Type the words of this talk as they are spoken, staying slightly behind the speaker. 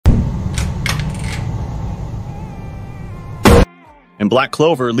In Black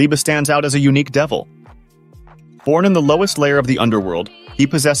Clover, Liebe stands out as a unique devil. Born in the lowest layer of the underworld, he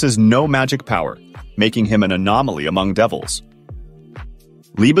possesses no magic power, making him an anomaly among devils.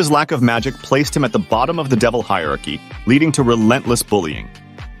 Liebe's lack of magic placed him at the bottom of the devil hierarchy, leading to relentless bullying.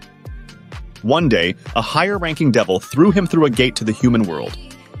 One day, a higher-ranking devil threw him through a gate to the human world,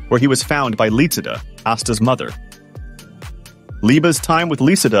 where he was found by Liebe, Asta's mother. Liebe's time with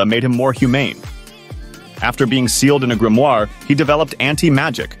Liebe made him more humane. After being sealed in a grimoire, he developed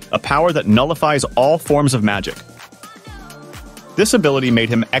anti-magic, a power that nullifies all forms of magic. This ability made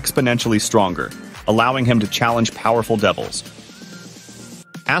him exponentially stronger, allowing him to challenge powerful devils.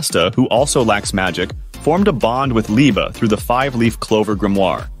 Asta, who also lacks magic, formed a bond with Liebe through the 5-leaf Clover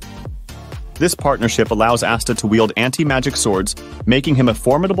grimoire. This partnership allows Asta to wield anti-magic swords, making him a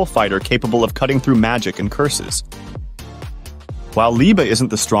formidable fighter capable of cutting through magic and curses. While Liebe isn't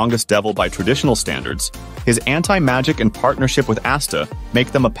the strongest devil by traditional standards, his anti-magic and partnership with Asta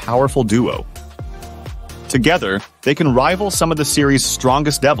make them a powerful duo. Together, they can rival some of the series'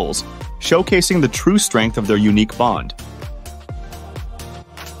 strongest devils, showcasing the true strength of their unique bond.